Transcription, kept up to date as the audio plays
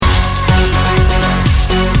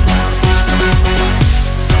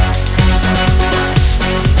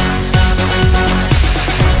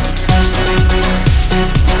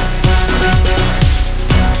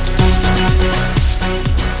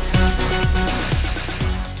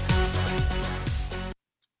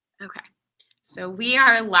So we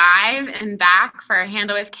are live and back for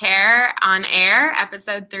Handle with Care on air,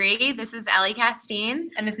 episode 3. This is Ellie, Castine.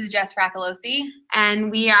 And this is Jess, Fracalossi. And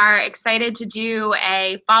we are excited to do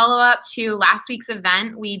a follow-up to last week's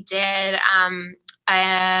event. We did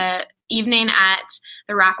a evening at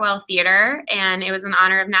the Rockwell Theater, and it was in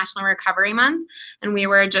honor of National Recovery Month. And we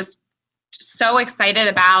were just so excited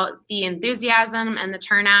about the enthusiasm and the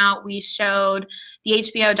turnout. We showed the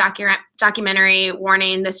HBO documentary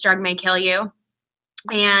Warning, This Drug May Kill You.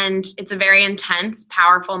 And it's a very intense,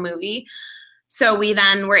 powerful movie. So we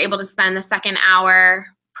then were able to spend the second hour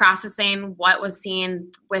processing what was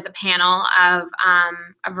seen with a panel of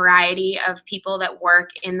a variety of people that work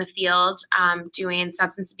in the field doing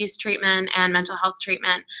substance abuse treatment and mental health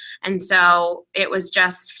treatment. And so it was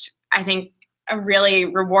just, I think, a really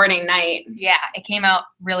rewarding night. Yeah, it came out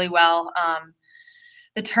really well.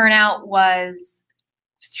 The turnout was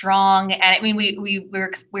strong, and I mean,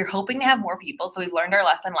 we're hoping to have more people. So we've learned our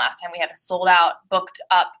lesson last time. We had a sold out, booked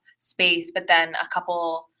up space, but then a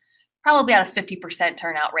couple, probably about a 50%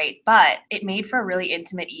 turnout rate. But it made for a really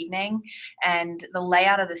intimate evening, and the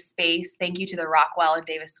layout of the space. Thank you to the Rockwell and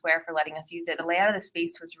Davis Square for letting us use it. The layout of the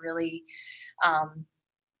space was really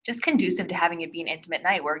just conducive to having it be an intimate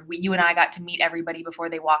night where you and I got to meet everybody before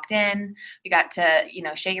they walked in. We got to,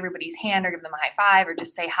 shake everybody's hand or give them a high five or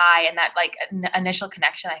just say hi. And that initial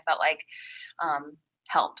connection, I felt like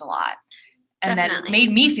helped a lot. And Definitely. then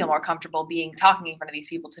made me feel more comfortable talking in front of these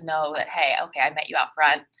people to know that, hey, okay, I met you out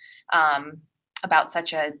front about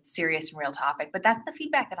such a serious and real topic. But that's the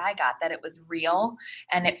feedback that I got, that it was real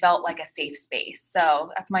and it felt like a safe space. So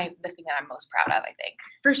that's the thing that I'm most proud of, I think.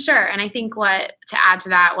 For sure. And I think what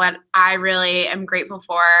I really am grateful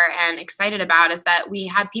for and excited about is that we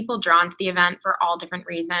had people drawn to the event for all different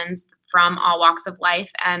reasons, from all walks of life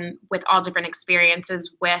and with all different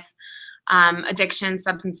experiences with addiction,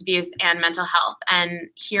 substance abuse, and mental health. And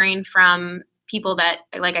hearing from people that,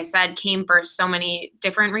 like I said, came for so many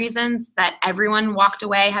different reasons, that everyone walked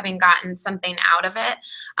away having gotten something out of it,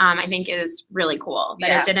 I think is really cool.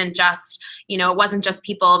 That It didn't just, it wasn't just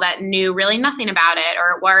people that knew really nothing about it,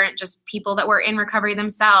 or it weren't just people that were in recovery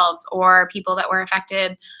themselves, or people that were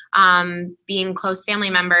affected being close family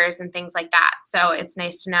members and things like that. So it's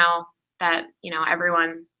nice to know that,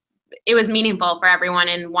 everyone, it was meaningful for everyone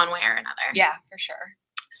in one way or another. Yeah, for sure.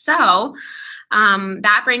 So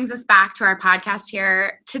that brings us back to our podcast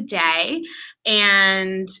here today,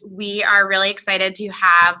 and we are really excited to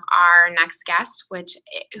have our next guest,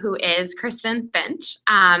 who is Kristin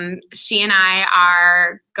Flow. She and I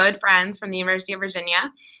are good friends from the University of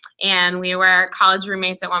Virginia, and we were college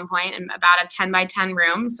roommates at one point in about a 10 by 10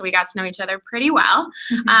 room, so we got to know each other pretty well.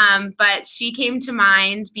 But she came to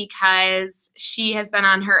mind because she has been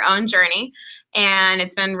on her own journey, and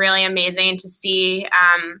it's been really amazing to see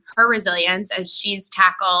her resilience as she's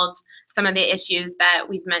tackled some of the issues that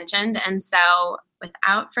we've mentioned. And so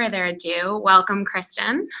without further ado, welcome,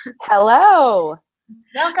 Kristin. Hello.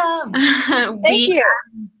 Welcome. Thank you.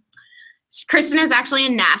 Kristin is actually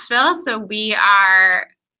in Nashville, so we are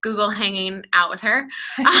Google hanging out with her.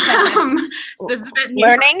 So this is a bit new.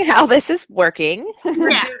 Learning how this is working.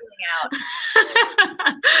 Yeah.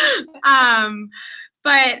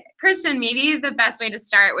 But Kristin, maybe the best way to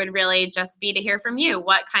start would really just be to hear from you.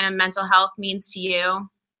 What kind of mental health means to you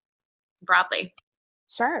broadly?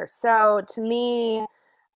 Sure. So to me,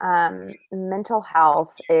 mental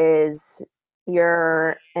health is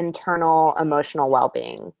your internal emotional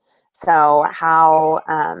well-being. So how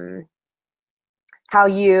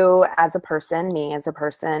you as a person, me as a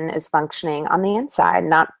person, is functioning on the inside,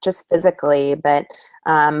 not just physically, but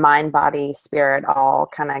mind, body, spirit, all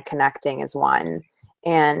kind of connecting as one.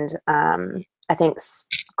 And I think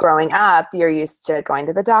growing up, you're used to going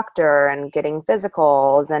to the doctor and getting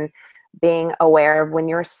physicals and being aware of when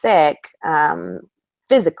you're sick,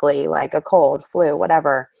 physically, like a cold, flu,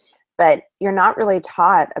 whatever. But you're not really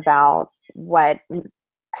taught about what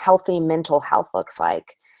healthy mental health looks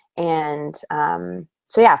like. And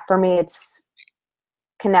so, yeah, for me, it's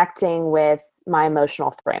connecting with my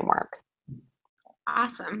emotional framework.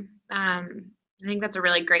 Awesome. I think that's a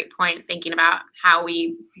really great point, thinking about how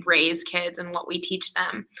we raise kids and what we teach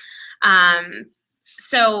them.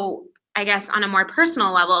 So I guess on a more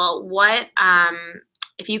personal level,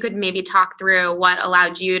 if you could maybe talk through what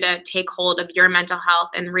allowed you to take hold of your mental health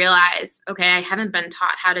and realize, okay, I haven't been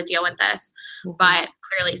taught how to deal with this, but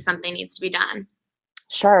clearly something needs to be done.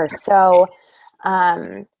 Sure. So,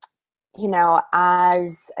 as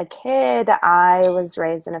a kid, I was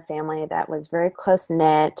raised in a family that was very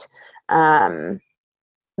close-knit,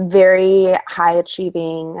 very high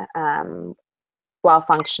achieving, while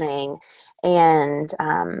functioning. And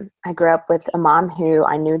I grew up with a mom who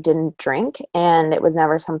I knew didn't drink, and it was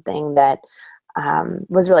never something that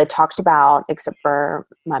was really talked about, except for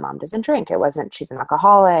my mom doesn't drink. It wasn't she's an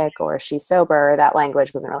alcoholic or she's sober. That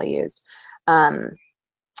language wasn't really used. And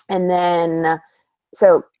then,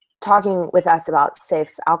 so talking with us about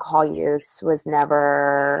safe alcohol use was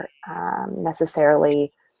never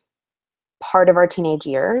necessarily part of our teenage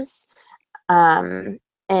years. And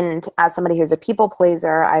as somebody who's a people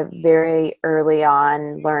pleaser, I very early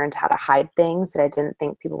on learned how to hide things that I didn't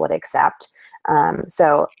think people would accept.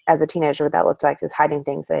 So as a teenager, what that looked like is hiding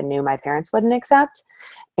things that I knew my parents wouldn't accept.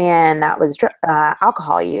 And that was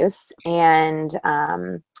alcohol use. And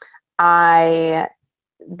I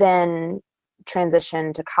then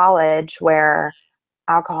transitioned to college, where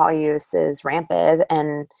alcohol use is rampant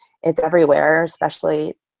and it's everywhere,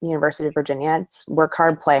 especially University of Virginia. It's work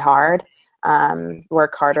hard, play hard,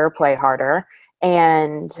 work harder, play harder.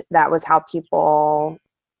 And that was how people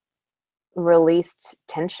released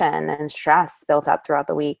tension and stress built up throughout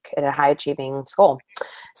the week at a high achieving school.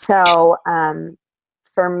 So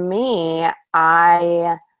for me,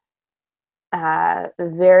 I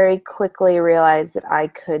very quickly realized that I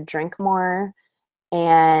could drink more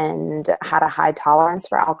and had a high tolerance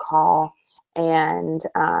for alcohol, and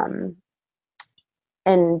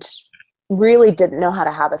really didn't know how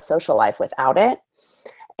to have a social life without it.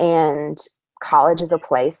 And college is a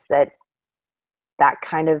place that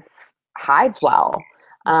kind of hides well,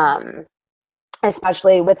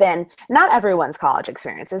 especially within not everyone's college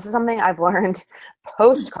experience. This is something I've learned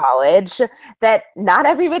post-college, that not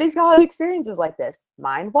everybody's college experience is like this.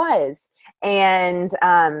 Mine was. And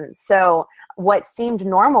so what seemed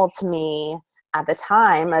normal to me at the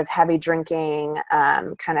time of heavy drinking,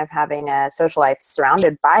 kind of having a social life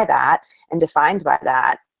surrounded by that and defined by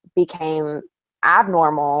that, became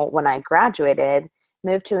abnormal when I graduated,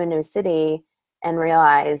 moved to a new city, and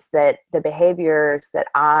realized that the behaviors that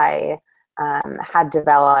I had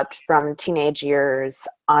developed from teenage years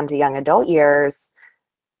onto young adult years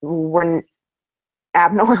were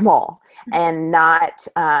abnormal and not,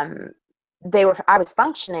 I was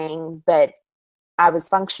functioning, but I was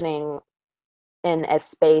functioning in a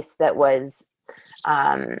space that was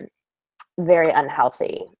very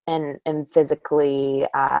unhealthy and physically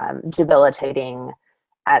debilitating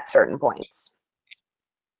at certain points.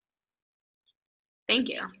 Thank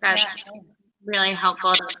you. That's really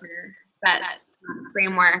helpful to hear that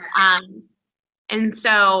framework. And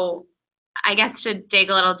so I guess to dig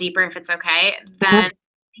a little deeper, if it's okay, then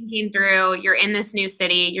thinking through, you're in this new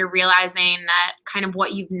city, you're realizing that kind of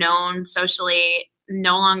what you've known socially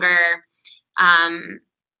no longer,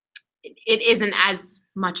 it isn't as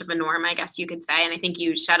much of a norm, I guess you could say. And I think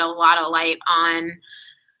you shed a lot of light on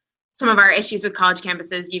some of our issues with college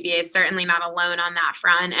campuses. UVA is certainly not alone on that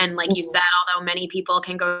front. And like you said, although many people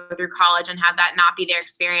can go through college and have that not be their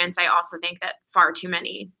experience, I also think that far too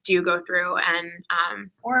many do go through. And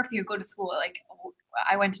or if you go to school, like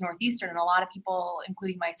I went to Northeastern, and a lot of people,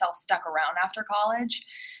 including myself, stuck around after college.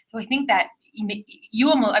 So I think that you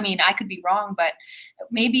almost, I mean, I could be wrong, but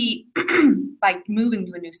maybe by moving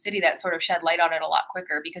to a new city, that sort of shed light on it a lot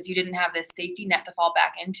quicker, because you didn't have this safety net to fall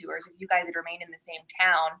back into. Whereas if you guys had remained in the same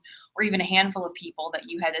town, or even a handful of people that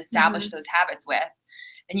you had established those habits with,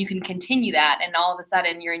 then you can continue that. And all of a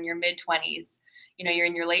sudden you're in your mid-20s, you're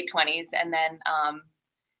in your late 20s, and then,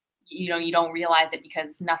 you don't realize it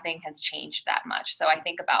because nothing has changed that much. So I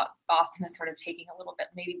think about Boston as sort of taking a little bit,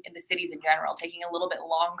 maybe in the cities in general, taking a little bit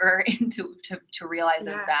longer to realize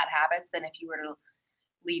those bad habits than if you were to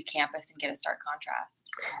leave campus and get a stark contrast.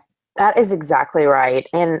 That is exactly right.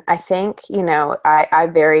 And I think, I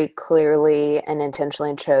very clearly and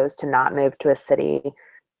intentionally chose to not move to a city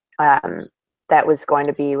that was going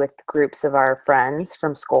to be with groups of our friends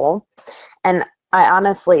from school. And I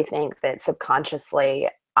honestly think that subconsciously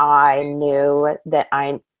I knew that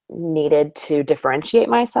I needed to differentiate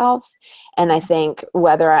myself. And I think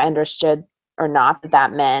whether I understood or not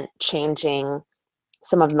that meant changing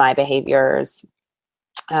some of my behaviors,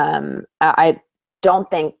 I don't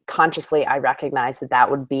think consciously I recognized that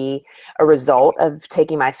would be a result of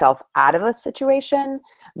taking myself out of a situation,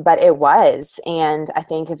 but it was. And I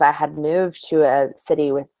think if I had moved to a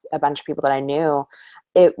city with a bunch of people that I knew,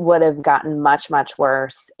 it would have gotten much, much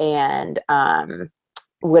worse, and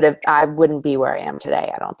I wouldn't be where I am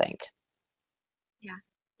today, I don't think. Yeah.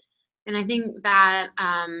 And I think that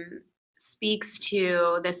speaks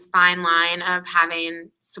to this fine line of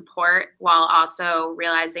having support while also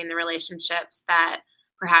realizing the relationships that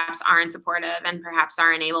perhaps aren't supportive and perhaps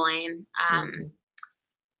are enabling. I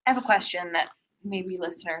have a question that maybe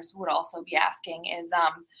listeners would also be asking is,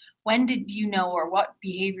 when did you know, or what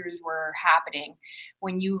behaviors were happening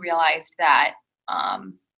when you realized that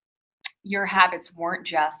your habits weren't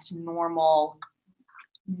just normal,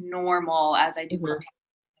 as I do Mhm.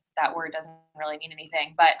 that word doesn't really mean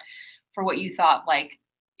anything, but for what you thought, like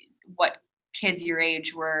what kids your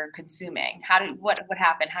age were consuming? What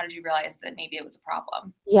happened? How did you realize that maybe it was a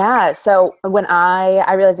problem? Yeah. So when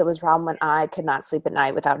I realized it was a problem when I could not sleep at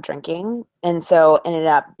night without drinking. And so it ended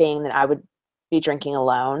up being that I would be drinking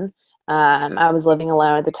alone. I was living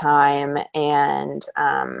alone at the time, and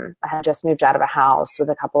I had just moved out of a house with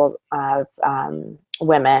a couple of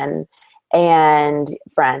women and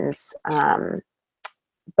friends.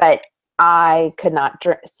 But I could not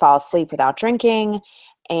fall asleep without drinking.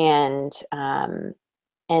 And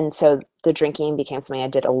so the drinking became something I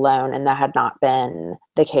did alone, and that had not been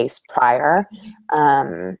the case prior.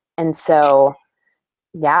 And so,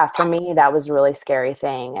 yeah, for me, that was a really scary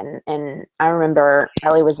thing. And I remember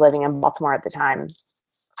Ellie was living in Baltimore at the time,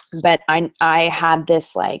 but I had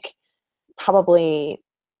this like probably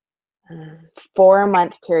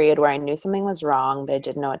 4-month period where I knew something was wrong, but I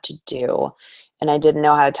didn't know what to do. And I didn't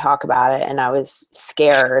know how to talk about it. And I was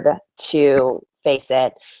scared to face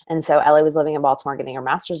it. And so Ellie was living in Baltimore getting her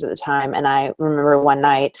master's at the time. And I remember one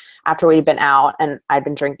night after we'd been out and I'd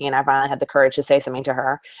been drinking, and I finally had the courage to say something to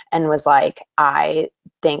her and was like, I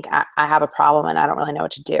think I have a problem and I don't really know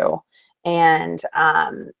what to do. And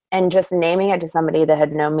just naming it to somebody that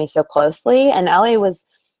had known me so closely. And Ellie was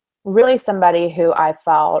really somebody who I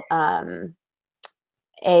felt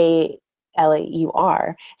Ellie, you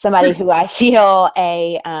are somebody who I feel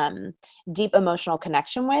a deep emotional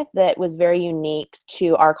connection with, that was very unique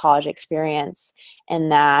to our college experience, and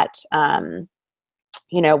that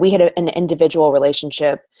we had an individual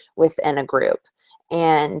relationship within a group,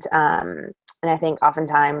 and I think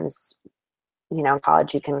oftentimes in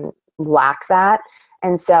college you can lack that,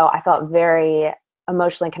 and so I felt very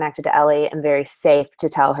emotionally connected to Ellie and very safe to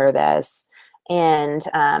tell her this. And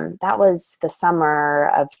that was the summer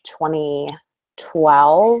of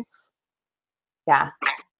 2012. Yeah.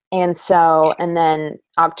 And then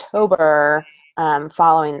October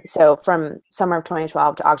following, so from summer of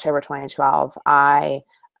 2012 to October 2012, or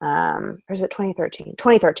is it 2013?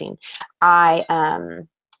 2013, I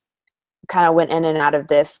kind of went in and out of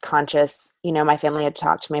this conscious, my family had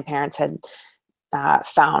talked to my parents, had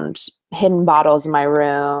found hidden bottles in my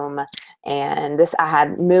room. And I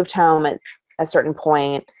had moved home at a certain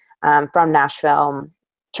point from Nashville,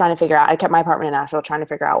 trying to figure out, I kept my apartment in Nashville, trying to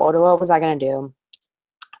figure out what was I going to do.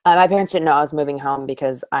 My parents didn't know I was moving home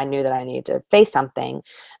because I knew that I needed to face something.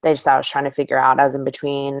 They just thought I was trying to figure out, I was in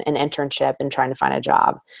between an internship and trying to find a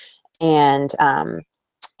job. And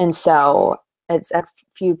so it's a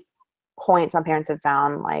few points my parents had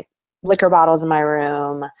found like liquor bottles in my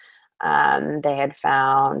room. They had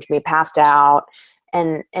found me passed out,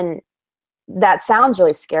 and that sounds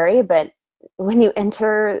really scary, but when you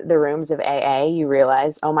enter the rooms of AA, you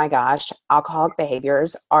realize, oh my gosh, alcoholic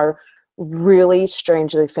behaviors are really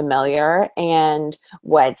strangely familiar, and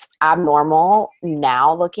what's abnormal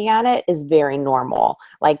now looking at it is very normal,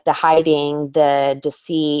 like the hiding, the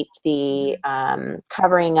deceit, the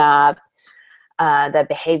covering up, the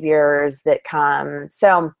behaviors that come.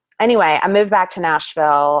 So anyway, I moved back to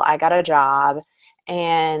Nashville. I got a job,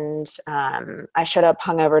 and I showed up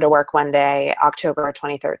hungover to work one day, October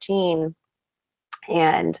 2013.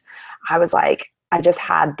 And I was like, I just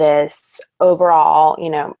had this overall,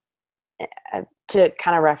 to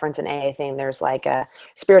kind of reference an AA thing, there's like a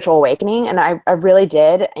spiritual awakening. And I really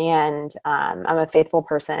did. And I'm a faithful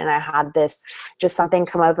person. And I had this, just something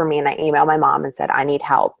come over me, and I emailed my mom and said, I need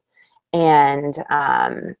help. And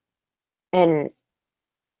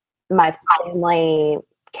my family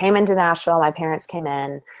came into Nashville. My parents came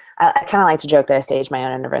in. I kind of like to joke that I staged my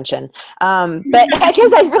own intervention, but I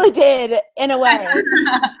guess I really did in a way.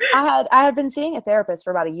 I had been seeing a therapist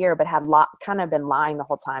for about a year, but had kind of been lying the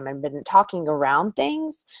whole time and been talking around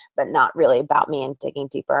things, but not really about me and digging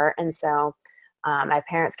deeper. And so my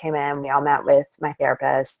parents came in. We all met with my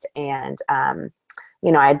therapist, and I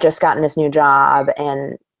had just gotten this new job,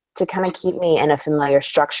 and to kind of keep me in a familiar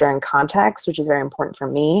structure and context, which is very important for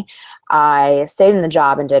me, I stayed in the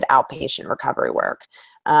job and did outpatient recovery work.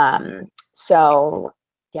 So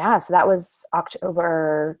that was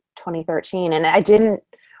October 2013. And I didn't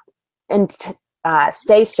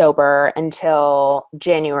stay sober until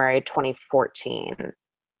January 2014. Is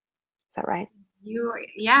that right?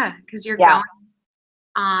 Because you're going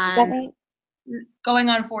on. Is that right? Going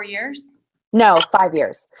on 4 years? No, 5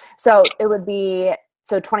 years. So it would be,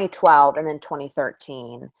 2012 and then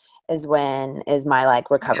 2013 is my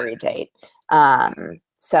like recovery date.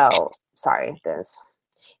 So sorry, there's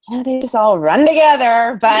they just all run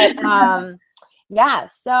together. But yeah,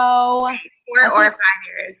 so 4 or 5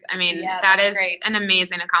 years. I mean, that is great. an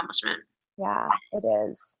amazing accomplishment. Yeah, it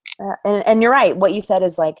is. And you're right. What you said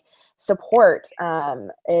is like support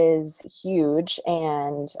is huge,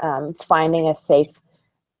 and finding a safe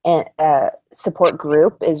and support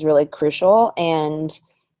group is really crucial. And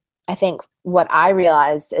I think what I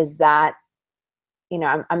realized is that,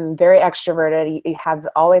 I'm very extroverted. You have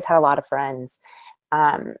always had a lot of friends,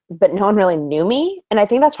 but no one really knew me. And I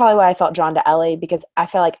think that's probably why I felt drawn to Ellie, because I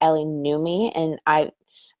felt like Ellie knew me, and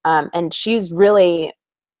she's really,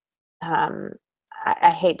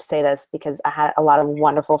 I hate to say this because I had a lot of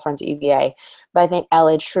wonderful friends at UVA, but I think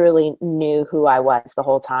Ellie truly knew who I was the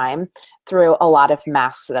whole time through a lot of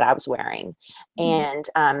masks that I was wearing. And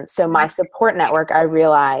so my support network, I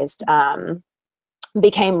realized,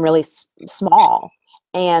 became really small.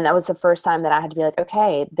 And that was the first time that I had to be like,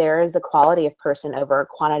 okay, there is a quality of person over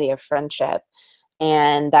quantity of friendship.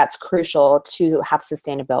 And that's crucial to have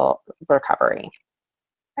sustainable recovery.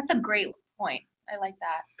 That's a great point. I like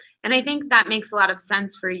that. And I think that makes a lot of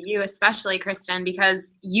sense for you, especially Kristin,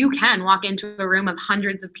 because you can walk into a room of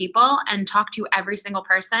hundreds of people and talk to every single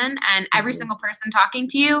person, and every single person talking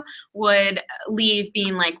to you would leave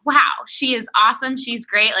being like, wow, she is awesome. She's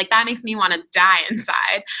great. Like, that makes me want to die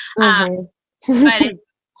inside. But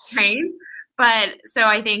right. But so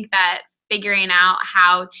I think that figuring out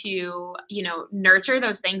how to, nurture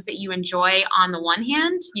those things that you enjoy on the one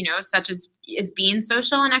hand, such as being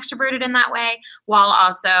social and extroverted in that way, while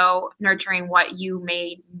also nurturing what you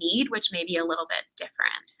may need, which may be a little bit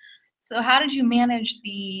different. So how did you manage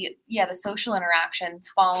the social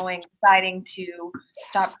interactions following deciding to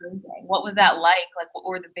stop drinking? What was that like? Like, what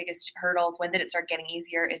were the biggest hurdles? When did it start getting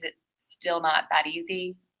easier? Is it still not that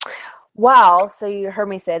easy? Well, so you heard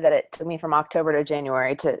me say that it took me from October to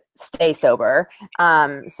January to stay sober.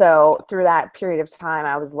 So through that period of time,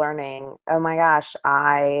 I was learning, oh my gosh,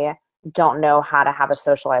 I don't know how to have a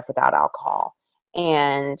social life without alcohol.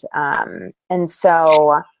 And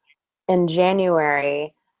so in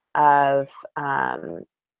January of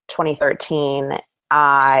 2013,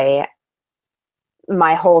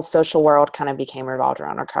 my whole social world kind of became revolved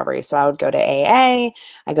around recovery. So I would go to AA,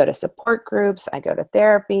 I go to support groups, I go to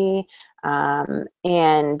therapy, and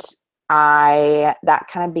that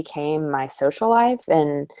kind of became my social life,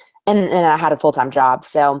 and I had a full-time job.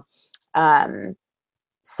 So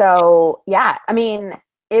yeah, I mean,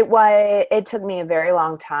 it took me a very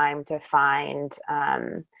long time to find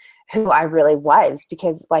who I really was,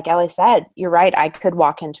 because like Ellie said, you're right, I could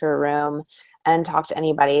walk into a room and talk to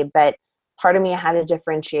anybody, but part of me had to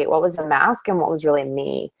differentiate what was a mask and what was really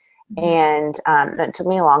me. And it took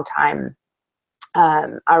me a long time.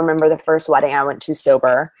 I remember the first wedding I went to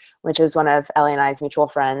sober, which is one of Ellie and I's mutual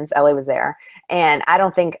friends. Ellie was there. And I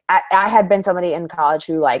don't think I had been somebody in college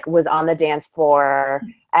who like was on the dance floor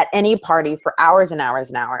at any party for hours and hours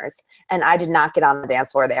and hours. And I did not get on the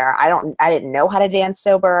dance floor there. I didn't know how to dance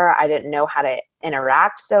sober. I didn't know how to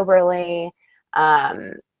interact soberly. I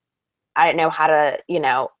didn't know how to,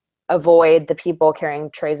 avoid the people carrying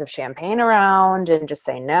trays of champagne around and just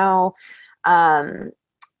say no.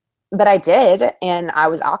 But I did, and I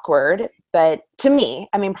was awkward. But to me,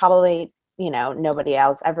 I mean, probably, nobody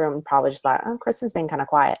else, everyone probably just thought, oh, Kristin's being kind of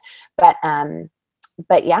quiet. But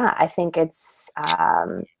yeah, I think it's,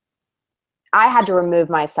 I had to remove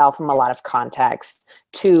myself from a lot of context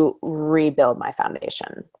to rebuild my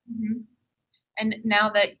foundation. Mm-hmm. And now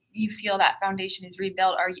that you feel that foundation is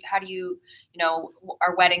rebuilt, how do you,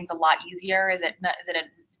 are weddings a lot easier? It's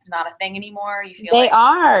not a thing anymore? You feel they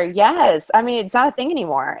are, yes. I mean, it's not a thing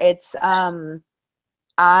anymore. It's,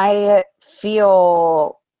 I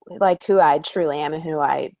feel like who I truly am and who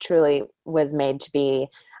I truly was made to be,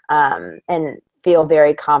 and feel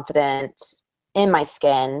very confident in my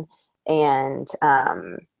skin. And,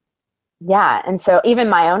 yeah. And so even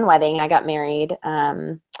my own wedding, I got married,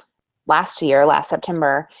 last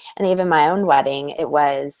September, and even my own wedding, it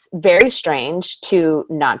was very strange to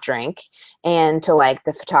not drink and to like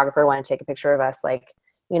the photographer want to take a picture of us, like,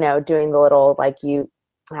 doing the little, like you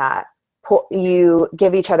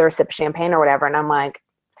give each other a sip of champagne or whatever. And I'm like,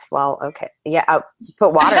 well, okay, yeah, I'll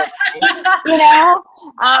put water in,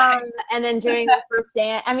 and then doing the first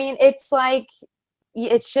dance. I mean, it's like,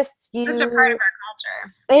 it's just Such a part of our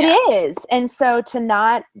culture. It is. And so to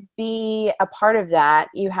not be a part of that,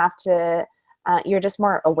 you have to, you're just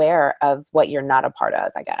more aware of what you're not a part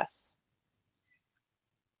of, I guess.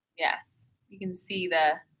 Yes. You can see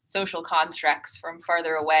the social constructs from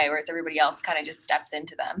farther away, whereas everybody else kind of just steps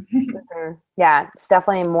into them. Mm-hmm. Yeah. It's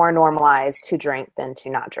definitely more normalized to drink than to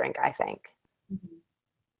not drink, I think.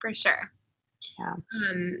 For sure. Yeah.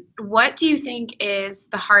 What do you think is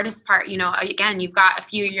the hardest part? You know, again, you've got a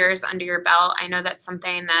few years under your belt. I know that's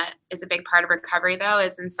something that is a big part of recovery, though,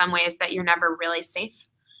 is in some ways that you're never really safe.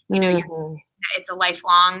 You know, it's a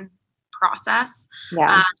lifelong process.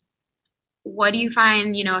 Yeah. What do you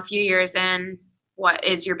find, you know, a few years in, what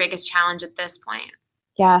is your biggest challenge at this point?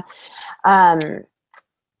 Yeah.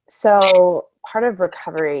 So part of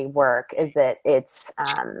recovery work is that it's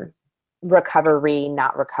recovery,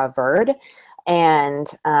 not recovered. And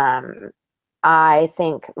I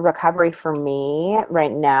think recovery for me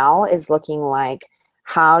right now is looking like,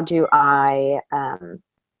 how do I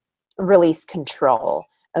release control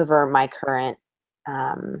over my current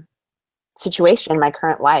situation, my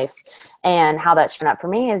current life? And how that's shown up for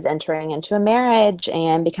me is entering into a marriage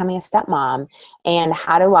and becoming a stepmom. And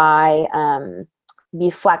how do I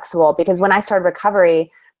be flexible? Because when I started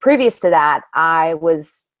recovery, previous to that, I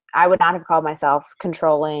would not have called myself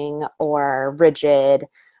controlling or rigid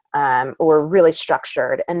or really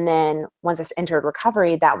structured. And then once I entered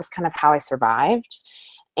recovery, that was kind of how I survived.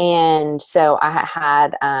 And so I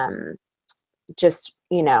had just,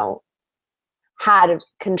 had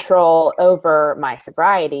control over my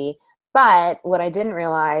sobriety. But what I didn't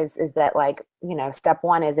realize is that, step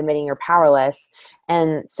one is admitting you're powerless.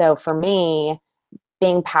 And so for me,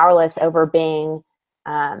 being powerless over being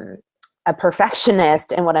a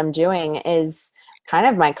perfectionist in what I'm doing is kind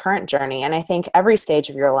of my current journey. And I think every stage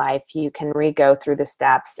of your life, you can re-go through the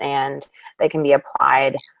steps and they can be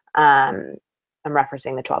applied. I'm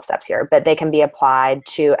referencing the 12 steps here, but they can be applied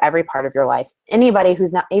to every part of your life. Anybody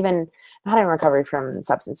who's not in recovery from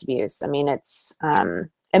substance abuse. I mean, it's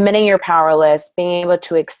admitting you're powerless, being able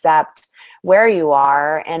to accept where you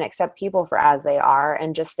are and accept people for as they are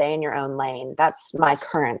and just stay in your own lane. That's my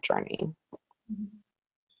current journey.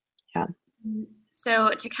 Yeah.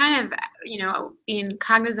 So to kind of, being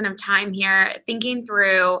cognizant of time here, thinking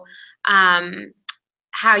through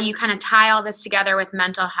how you kind of tie all this together with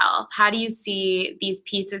mental health. How do you see these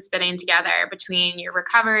pieces fitting together between your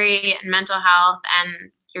recovery and mental health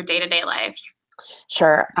and your day-to-day life?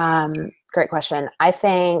 Sure. Great question. I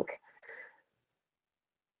think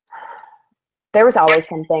there was always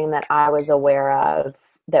something that I was aware of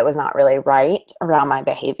that was not really right around my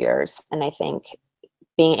behaviors. And I think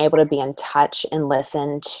being able to be in touch and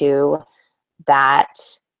listen to that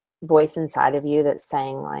voice inside of you that's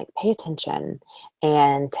saying, like, pay attention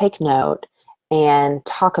and take note and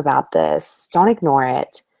talk about this. Don't ignore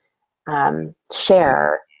it.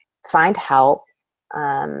 Share, find help.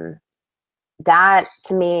 That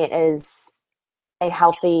to me is a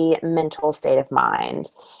healthy mental state of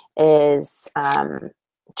mind, is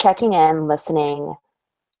checking in, listening,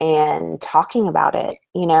 and talking about it.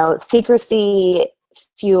 Secrecy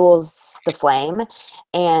fuels the flame.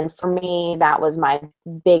 And for me, that was my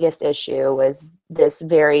biggest issue, was this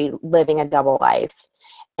very living a double life.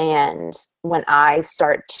 And when I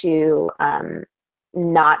start to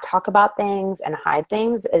not talk about things and hide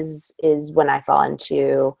things is when I can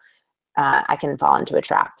fall into a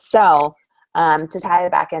trap. So to tie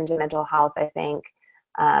it back into mental health, I think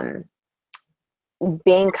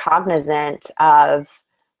being cognizant of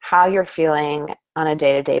how you're feeling on a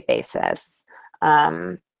day-to-day basis,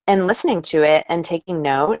 and listening to it and taking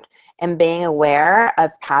note and being aware of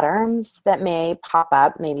patterns that may pop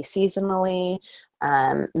up, maybe seasonally,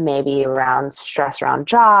 maybe around stress around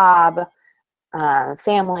job,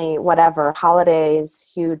 family, whatever,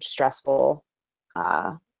 holidays, huge stressful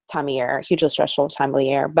time of year, hugely stressful time of the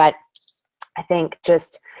year. But I think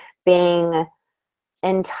just being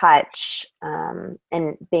in touch and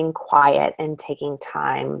being quiet and taking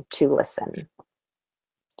time to listen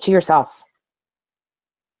to yourself.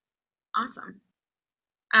 Awesome.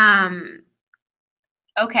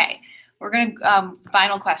 Okay, we're gonna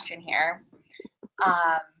final question here.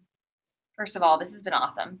 First of all, this has been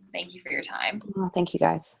awesome. Thank you for your time. Oh, thank you,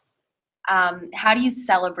 guys. How do you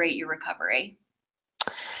celebrate your recovery?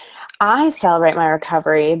 I celebrate my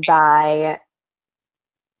recovery by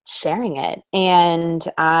sharing it. And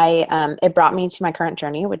it brought me to my current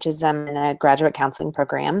journey, which is in a graduate counseling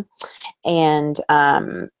program. And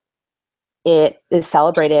it is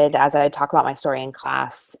celebrated as I talk about my story in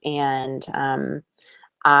class. And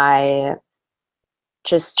I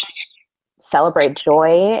just celebrate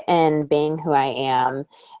joy in being who I am,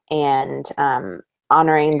 and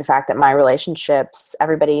honoring the fact that my relationships,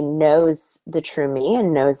 everybody knows the true me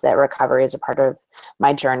and knows that recovery is a part of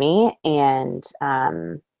my journey. And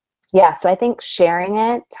so I think sharing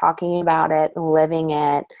it, talking about it, living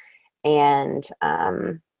it, and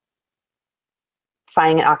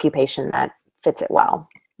finding an occupation that fits it well.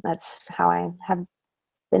 That's how I have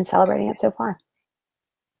been celebrating it so far.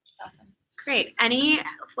 Awesome. Great. Any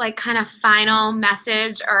like kind of final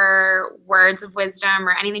message or words of wisdom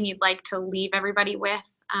or anything you'd like to leave everybody with?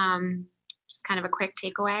 Just kind of a quick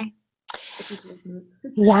takeaway.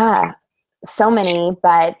 Yeah, so many,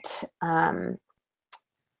 but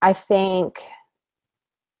I think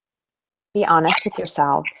be honest with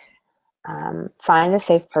yourself. Find a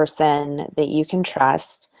safe person that you can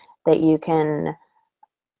trust, that you can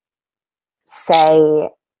say,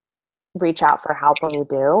 reach out for help when you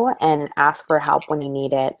do, and ask for help when you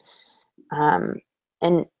need it.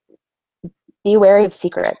 And be wary of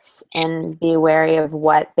secrets, and be wary of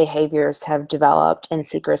what behaviors have developed in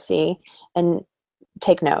secrecy, and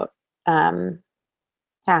take note.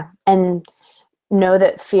 Yeah, and know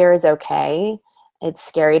that fear is okay. It's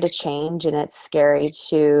scary to change, and it's scary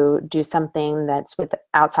to do something that's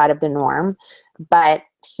outside of the norm, but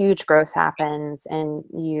huge growth happens, and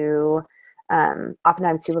you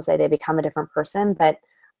oftentimes people say they become a different person, but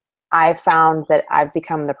I found that I've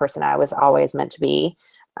become the person I was always meant to be.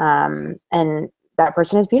 And that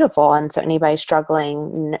person is beautiful. And so anybody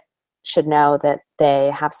struggling should know that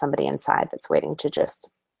they have somebody inside that's waiting to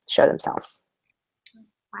just show themselves.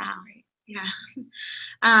 Wow. Yeah.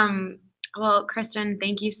 Well, Kristin,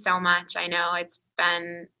 thank you so much. I know it's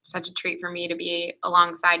been such a treat for me to be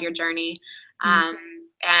alongside your journey.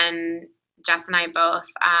 And Jess and I both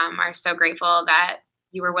are so grateful that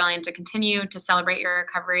you were willing to continue to celebrate your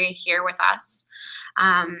recovery here with us.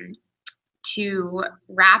 To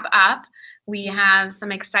wrap up, we have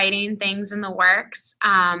some exciting things in the works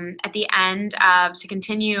at the end to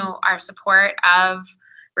continue our support of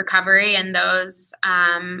recovery and those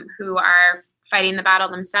who are fighting the battle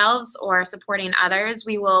themselves or supporting others.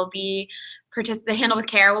 We will be the Handle with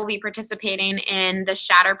Care will be participating in the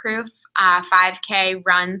Shatterproof 5K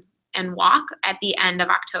run and walk at the end of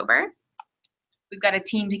October. We've got a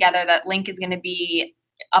team together. That link is going to be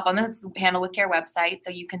up on the Handle with Care website, so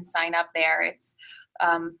you can sign up there. It's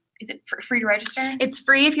is it free to register? It's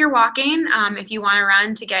free if you're walking. If you want to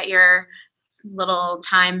run to get your little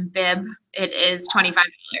time bib, it is $25.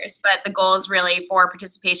 But the goal is really for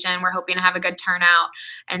participation. We're hoping to have a good turnout.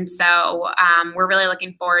 And so we're really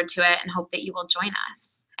looking forward to it and hope that you will join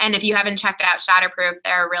us. And if you haven't checked out Shatterproof,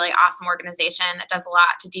 they're a really awesome organization that does a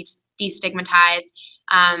lot to destigmatize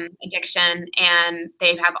addiction, and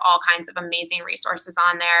they have all kinds of amazing resources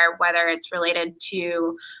on there, whether it's related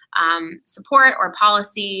to support or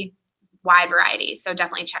policy, wide variety. So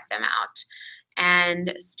definitely check them out.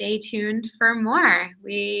 And stay tuned for more.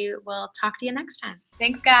 We will talk to you next time.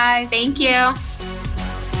 Thanks, guys. Thank you.